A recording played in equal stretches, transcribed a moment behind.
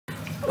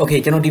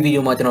Okay, channel TV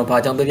video mà channel phá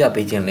trong bây giờ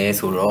bị chuyện này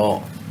số rồi.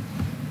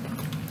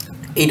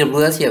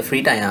 AWS là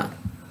free time à?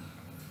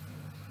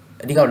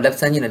 Đi vào left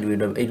side như là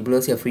video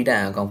AWS là free time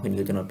à? Còn phần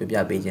của channel bây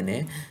giờ bị chuyện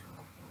này.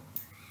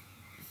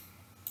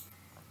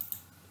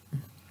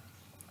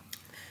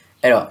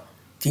 Rồi,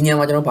 chỉ nhà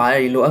mà channel phá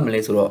đi lỗi mình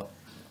lấy số rồi.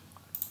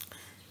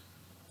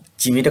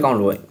 Chỉ biết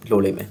account lỗi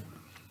lấy mình.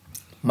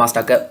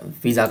 Mastercard,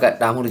 Visa card,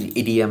 đa số là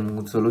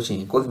ATM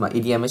solution. Có mà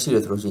ATM sẽ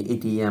là solution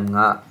ATM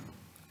ngã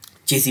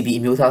JCB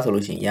မျိုးစားဆို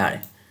လို့ရှိရင်ရတ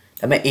ယ်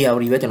ဒါပေမဲ့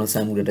ARD ပဲကျွန်တော်စ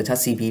မ်းမှုတယ်တခြား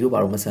CP လို့ဘာ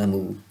လို့မစမ်း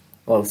ဘူး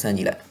ဟောစမ်း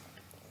ကြည့်လိုက်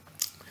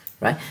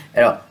right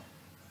အဲ့တော့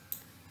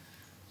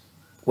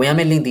ဝင်ရမ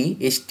ယ့် link ဒီ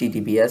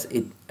https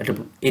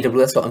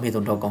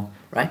aws.amazon.com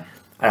right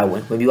အဲ့ဒါဝ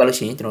င်ပြီးသွားလို့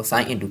ရှိရင်ကျွန်တော်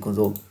sign into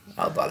console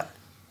အောက်သွားလိုက်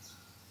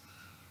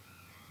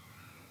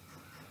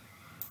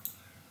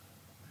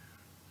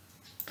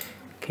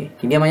okay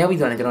ဒီနေရာမှာရောက်ပြီ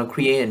ဆိုတော့ကျွန်တော်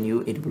create a new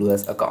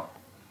AWS account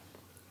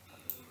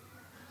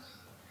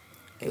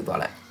အဲ့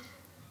သွားလိုက်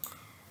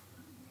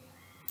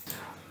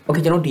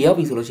Okay,ကျွန်တော်ဒီရောက်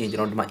ပြီဆိုလို့ရှိရင်ကျွ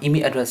န်တော်ဒီမှာ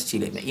email address ကြ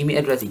ည့်လိုက်မယ် email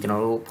address ကြီးကျွန်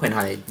တော်တို့ဖွင့်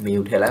ထားတဲ့ mail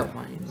ကိုထည့်လိုက်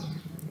ပါ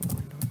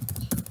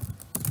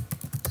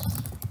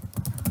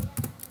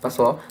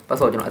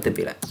password ကျွန်တော်အသစ်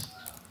ပေးလိုက်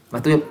မ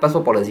သူရဲ့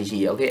password policy ရှိ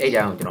ရ okay အဲ့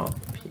ကြောင်ကျွန်တော်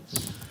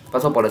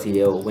password policy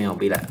တွေကိုဝင်အောင်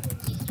ပေးလိုက်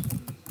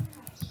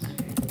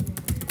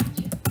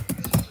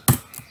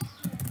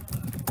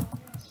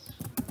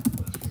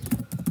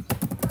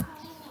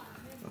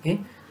okay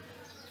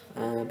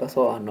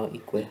password are not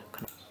equal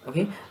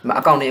okay မ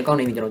account နဲ့ account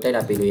နဲ့ကျွန်တော်ကြိုက်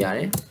တာပေးလို့ရ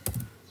တယ်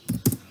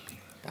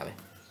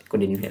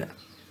continue ဖြစ်လာဒီ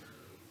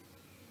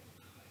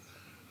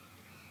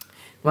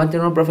မှာကျွ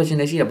န်တော်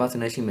professional ရှိရ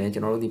personal ရှိမယ်ကျွ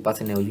န်တော်တို့ဒီ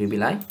personal ကိုရွေး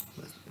ပေးလိုက်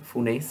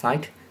full name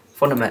site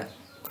phone number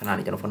ခဏ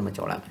လေးကျွန်တော် phone number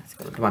ကြော်လိုက်မယ်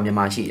ဒီမှာမြန်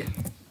မာရှိရ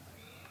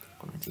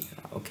ခုနကြည့်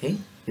တာ okay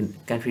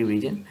country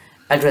region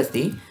address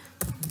ဒီ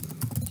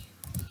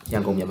ရ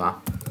န်ကုန်မြန်မာ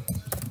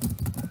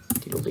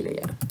ဒီလိုပေးလိုက်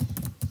ရတယ်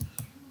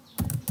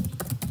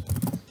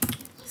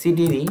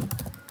city ဒီ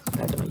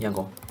ဒါကျွန်တော်ရန်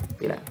ကုန်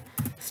ပေးလိုက်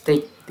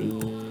state ဒီ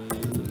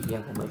ရ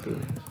န်ကုန်မှာပေး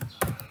လိုက်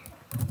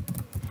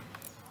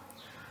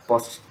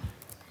post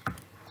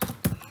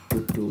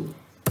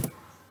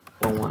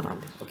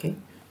 2211 okay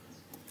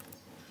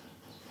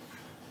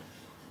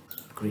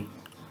agree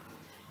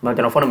မ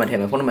ကျွန်တော် phone number ထည့်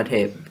မယ် phone number ထ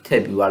ည့်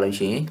ပြီးသွားလို့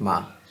ရှိရင်ဒီမှာ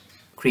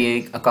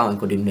create account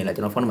continue နဲ့လာ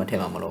ကျွန်တော် phone number ထ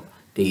ည့်မှာမလို့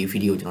ဒီ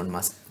video ကျွန်တော်ဒီ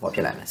မှာဟောဖြ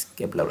စ်လိုက်မယ်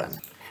skip လုပ်လိုက်မ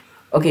ယ်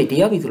okay ဒီ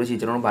ရောက်ပြီဆိုလို့ရှိရ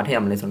င်ကျွန်တော်တို့ဗာထည့်ရ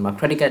မလဲဆိုတော့ဒီမှာ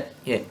credit card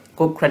ရဲ့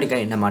ကို credit card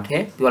ရဲ့ number ထ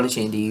ည့်ပြီးသွားလို့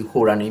ရှိရင်ဒီ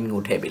holder name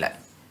ကိုထည့်ပေးလိုက်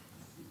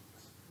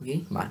okay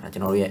ဒီမှာကျွ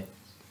န်တော်တို့ရဲ့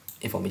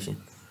information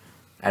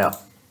အဲ့တော့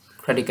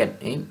credit card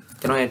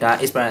ကျွန်တော်ရဲ့ဒါ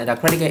expire ဒါ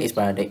credit card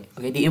expire date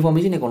okay ဒီ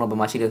information တွေကတော့ဘယ်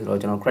မှာရှိလဲဆိုတော့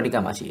ကျွန်တော် credit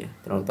card မှာရှိတယ်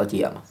ကျွန်တော်တို့သွားကြ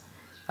ည့်ရမှာ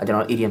အဲကျွန်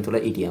တော် ATM ဆိုလဲ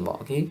ATM ပေါ့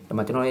okay ဒီ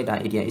မှာကျွန်တော်ရဲ့ဒါ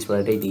ATM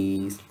expire date ဒီ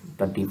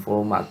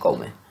24မှာကုန်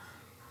မယ်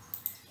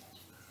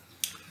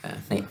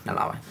နှစ်လ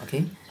ပါ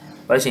okay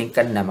ဘာလို့ရှိရင်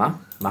card number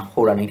မှာ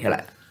holder name ထည့်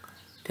လိုက်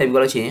ထည့်ပြီး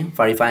တော့လို့ရှိရင်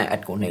verify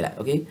add ကိုနှိပ်လိုက်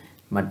okay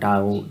ဒီမှာဒါ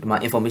ကိုဒီမှာ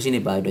information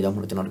တွေပါတဲ့အတွက်ကြောင့်မ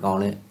လို့ကျွန်တော်ဒီကောင်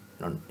လေး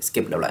ကျွန်တော်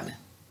skip လုပ်လိုက်မယ်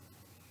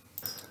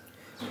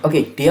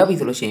okay ဒီရောက်ပြီ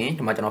ဆိုလို့ရှိရင်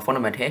ဒီမှာကျွန်တော် phone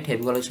number ထည့်ပြီး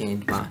တော့လို့ရှိရင်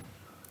ဒီမှာ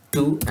2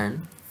 and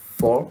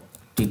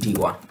 4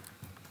 dt1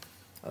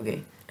 okay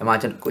ဒီမှာ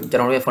ကျွန်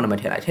တော်တို့ရဲ့ phone number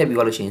ထည့်လိုက်ထည့်ပြီး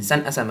တော့လို့ရှိရင်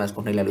send sms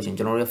ကိုနှိပ်လိုက်လို့ရှိရင်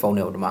ကျွန်တော်တို့ရဲ့ phone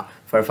တွေကိုဒီမှာ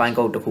verify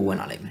code တစ်ခုဝင်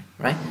လာလိမ့်မယ်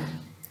right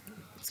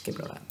skip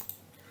လုပ်လိုက်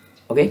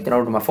okay ကျွန်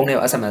တော်တို့ဒီမှာ phone တွေ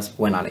ကို sms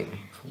ဝင်လာလိမ့်မ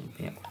ယ်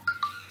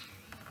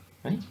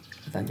right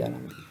အတန်းကြာလာ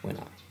မယ်ဝင်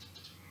လာ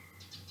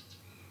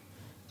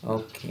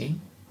okay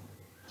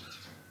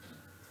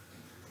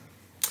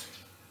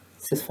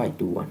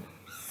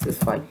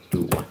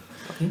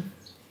 6521 okay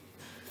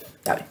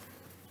ဒါပဲ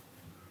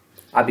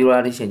အပြီး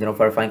တော့ဒီရှင်ကျွန်တော်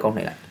verify ကောင်း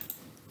နေလိုက်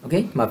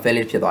okay မှာ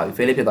valid ဖြစ်သွားပြီ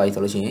valid ဖြစ်သွားပြီ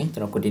ဆိုလို့ရှိရင်ကျွ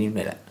န်တော် continue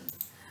နေလိုက်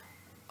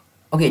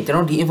okay ကျွန်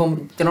တော်ဒီ info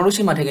ကျွန်တော်တို့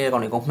ရှိမှထည့်ခဲ့တဲ့ကော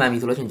င်တွေအကုန်မှန်ပြီ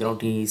ဆိုလို့ရှိရင်ကျွန်တော်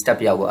ဒီ step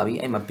ရောက်သွားပြီ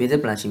အဲ့မှာ basic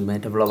plan ရှိမယ်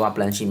developer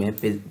plan ရှိမယ်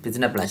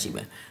business plan ရှိမ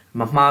ယ်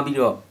မမှားပြီး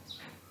တော့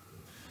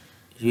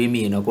ရွေးမိ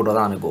ရင်တော့ကိုဒေါ်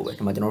လာနဲ့ကိုပဲ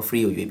ဒီမှာကျွန်တော်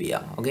free ကိုရွေးပေးရ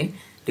အောင် okay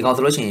ဒီကောင်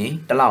ဆိုလို့ရှိရင်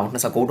တစ်လောက်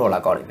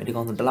$29ကောက်လိမ့်မယ်ဒီ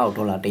ကောင်ဆိုတစ်လောက်$100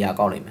ကော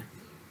က်လိမ့်မယ်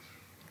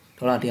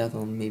$100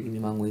ဆို maybe မြ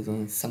န်မာငွေဆို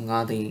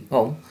15သိန်း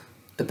ဟုတ်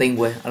3သိန်း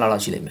ခွဲအဲ့လော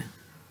က်ရှိလိမ့်မယ်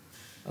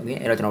okay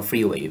အဲ့တော့ကျွန်တော်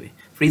free ကိုပဲရွေးပေး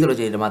free ဆိုလို့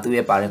ရှိရင်ဒီမှာသူ့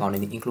ရဲ့ပါတဲ့ကောင်တွေ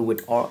include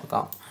with all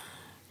account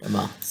ဒီ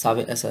မှာ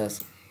service access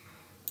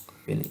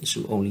billing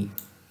issue only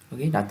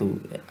okay ဒါသူ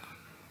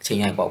အချိန်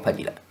ရိုက်ပေါ့ဖတ်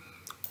ကြည့်လိုက်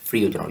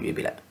free ကိုကျွန်တော်ရွေး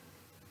ပေးလိုက်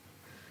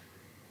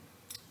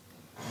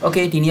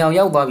okay ဒီနေရာ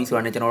ရောက်သွားပြီဆို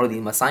တာနဲ့ကျွန်တော်တို့ဒီ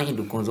မှာ sign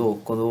into console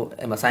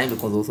အဲ့မှာ sign into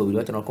console ဆိုပြီး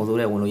တော့ကျွန်တော် console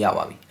ထဲဝင်လို့ရ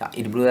ပါပြီဒါ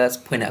AWS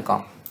ဖွင့်တဲ့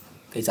account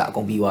ကိစ္စအ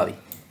ကုန်ပြီးသွားပြီ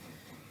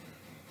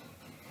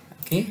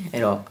okay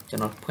အဲ့တော့ကျွ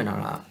န်တော်ဖွင့်တာက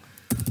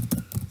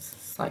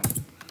site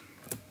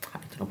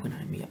ကျွန်တော်ဖွင့်တာ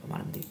မိရပါမ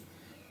လားမသိဘူး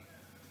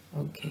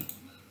okay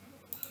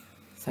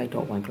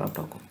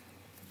site.winecloud.com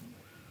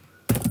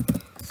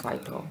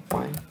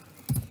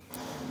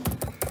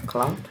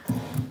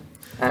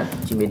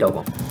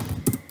site.winecloud@gmail.com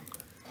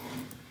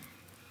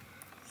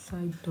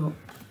site.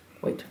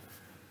 wait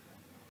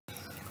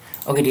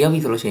okay ဒီရောက်ပြီ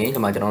ဆိုလို့ရှိရင်ဒီ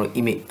မှာကျွန်တော်တို့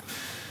email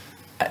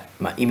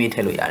မှာ email ထ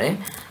ည့်လို့ရတယ်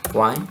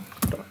wine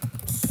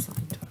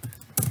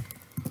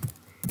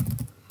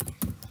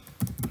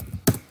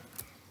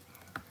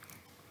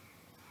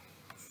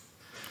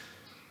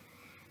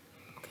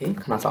okay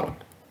ခဏစောင့်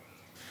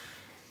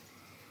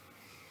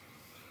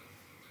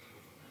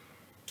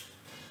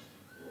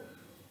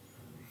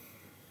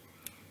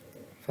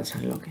first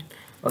time login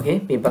okay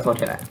ပြီး password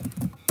ထည့်လိုက်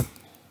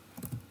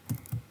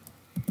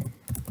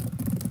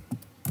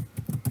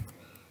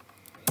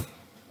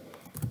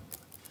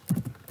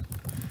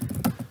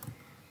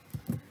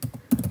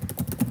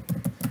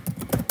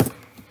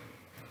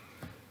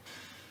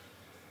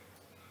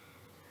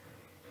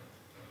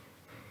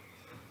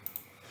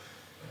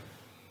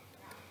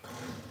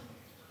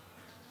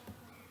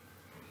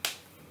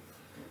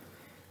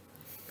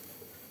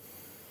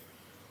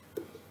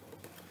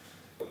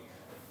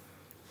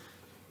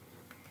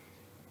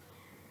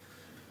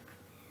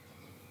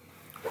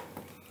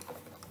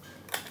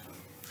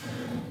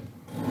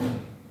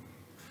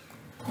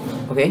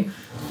okay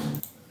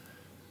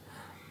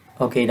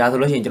okay ဒါဆို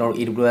လို့ရှိရင်ကျွန်တော်တို့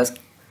AWS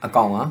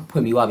account မှာဖွ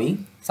င့်ပြီးသွားပြီ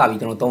စပြီး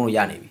ကျွန်တော်သုံးလို့ရ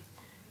နေပြီ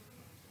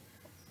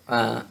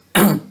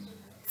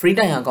free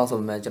time account ဆို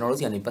ပေမဲ့ကျွန်တော်တို့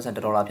စီကနေပတ်စံ$1ဖြ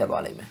တ်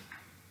သွားလိမ့်မယ်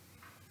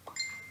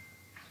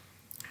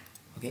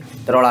okay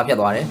 $1ဖြတ်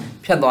သွားတယ်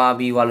ဖြတ်သွား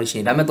ပြီးသွားလို့ရှိ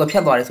ရင်ဒါပေမဲ့ तू ဖြ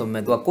တ်သွားတယ်ဆိုပေ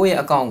မဲ့ तू ကိုယ့်ရဲ့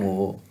account ကို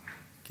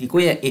ဒီကို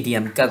ယ့်ရဲ့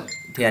ATM card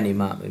ထဲကနေ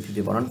မှဖြစ်ဖြ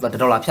စ်ပေါ့နော် तू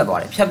 $1ဖြတ်သွား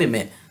တယ်ဖြတ်ပေ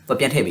မဲ့ तू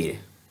ပြန်ထည့်ပေးတယ်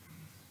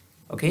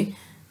okay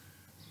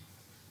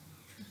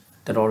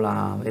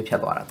 $1ပဲဖြ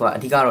တ်သွားတာသူကအ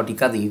ဓိကတော့ဒီ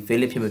ကတ်ဒီ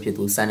valid ဖြစ်မဖြစ်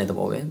သူစမ်းတဲ့သ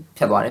ဘောပဲ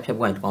ဖြတ်သွားတယ်ဖြတ်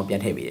ပွင့်ကောင်ပြ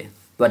န်ထည့်ပေးတယ်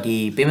သူကဒီ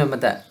payment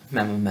method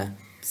မှန်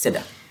စစ်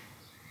တာ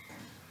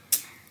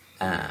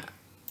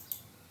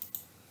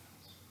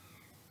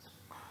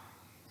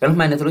ဘယ်လို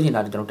မှန်တယ်ဆိုလို့ရှိရင်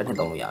ဒါကျွန်တော်တက်ထည့်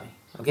သုံးလို့ရပြီ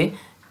okay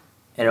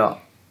အဲ့တော့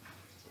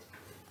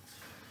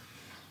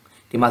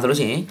ဒီမှာဆိုလို့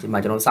ရှိရင်ဒီမှာ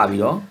ကျွန်တော်စ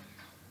ပြီးတော့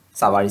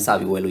server ကြီးစ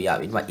ပြီးဝယ်လို့ရ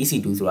ပြီဒီမှာ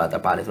EC2 ဆိုတာတ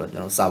ပါလဲဆိုတော့ကျွ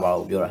န်တော် server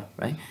ကိုပြောတာ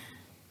right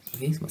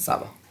okay ဒီမှာ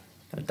server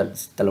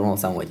တလုံး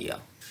လုံးစမ်းဝယ်ကြည့်အော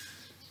င်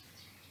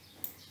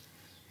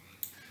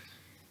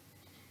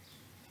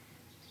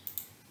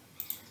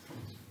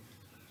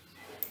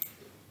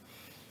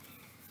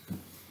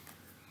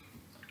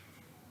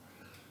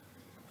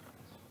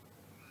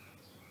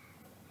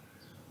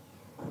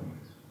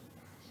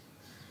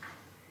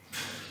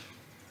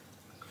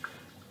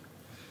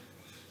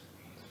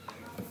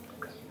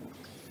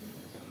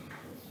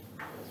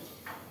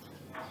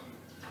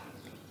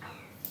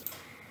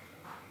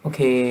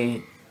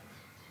okay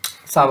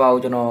server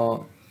ကိုကျွန်တော်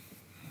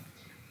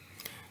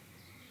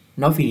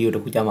နောက်ဗီဒီယိုတ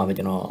စ်ခုကြာမှာပဲ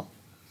ကျွန်တော်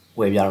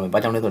ဝယ်ပြရမယ်။ဘာ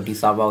ကြောင့်လဲဆိုတော့ဒီ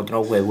server ကိုကျွန်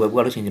တော်ဝယ်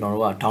ပြီးလို့ရှိရင်ကျွန်တော်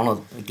တို့က download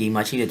ဒီ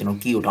မှာရှိတဲ့ကျွန်တော်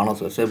key ကို download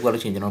ဆွဲပြီး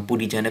လို့ရှိရင်ကျွန်တော်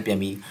putty gen နဲ့ပြန်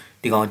ပြီး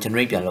ဒီကောင်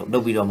generate ပြန်လု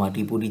ပ်ပြီးတော့မှ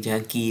ဒီ putty gen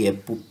key ရဲ့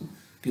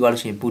ပြီး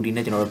လို့ရှိရင် putty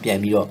နဲ့ကျွန်တော်တို့ပြန်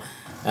ပြီးတော့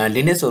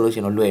Linux ဆိုလို့ရှိ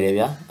ရင်တော့လွယ်တယ်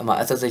ဗျာ။အမှ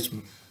SSH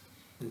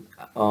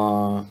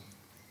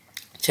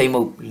chain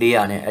mode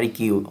 400နဲ့အဲ့ဒီ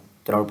key ကို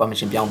ကျွန်တော်တို့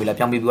permission ပြောင်းပေးလိုက်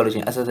ပြောင်းပေးပြီးလို့ရှိ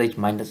ရင်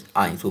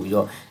SSH-i ဆိုပြီး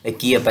တော့အဲ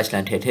key ရဲ့ patch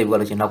line ထည့်ပြီး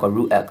လို့ရှိရင်နောက်က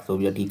root x ဆို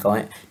ပြီးတော့ဒီကောင်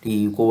ရဲ့ဒီ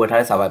ကိုဝယ်ထား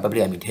တဲ့ server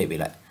public IP ထည့်ပေး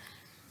လိုက်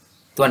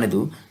သူကလည်းသူ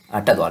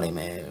တက်သွားလိမ့်မ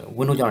ယ်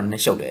Windows ကြောင့်လ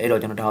ည်းရှုပ်တယ်အဲ့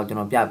တော့ကျွန်တော်ဒါကိုကျွန်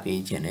တော်ပြပေး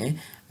ခြင်းတယ်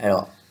အဲ့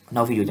တော့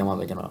နောက်ဗီဒီယိုကြောင့်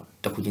ပဲကျွန်တော်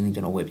တစ်ခုချင်းစီ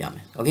ကျွန်တော်ဝယ်ပြမ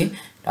ယ် okay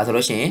ဒါဆို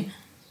လို့ရှိရင်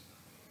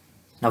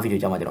နောက်ဗီဒီ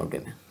ယိုကြောင့်မှကျွန်တော်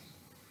တွေ့မယ်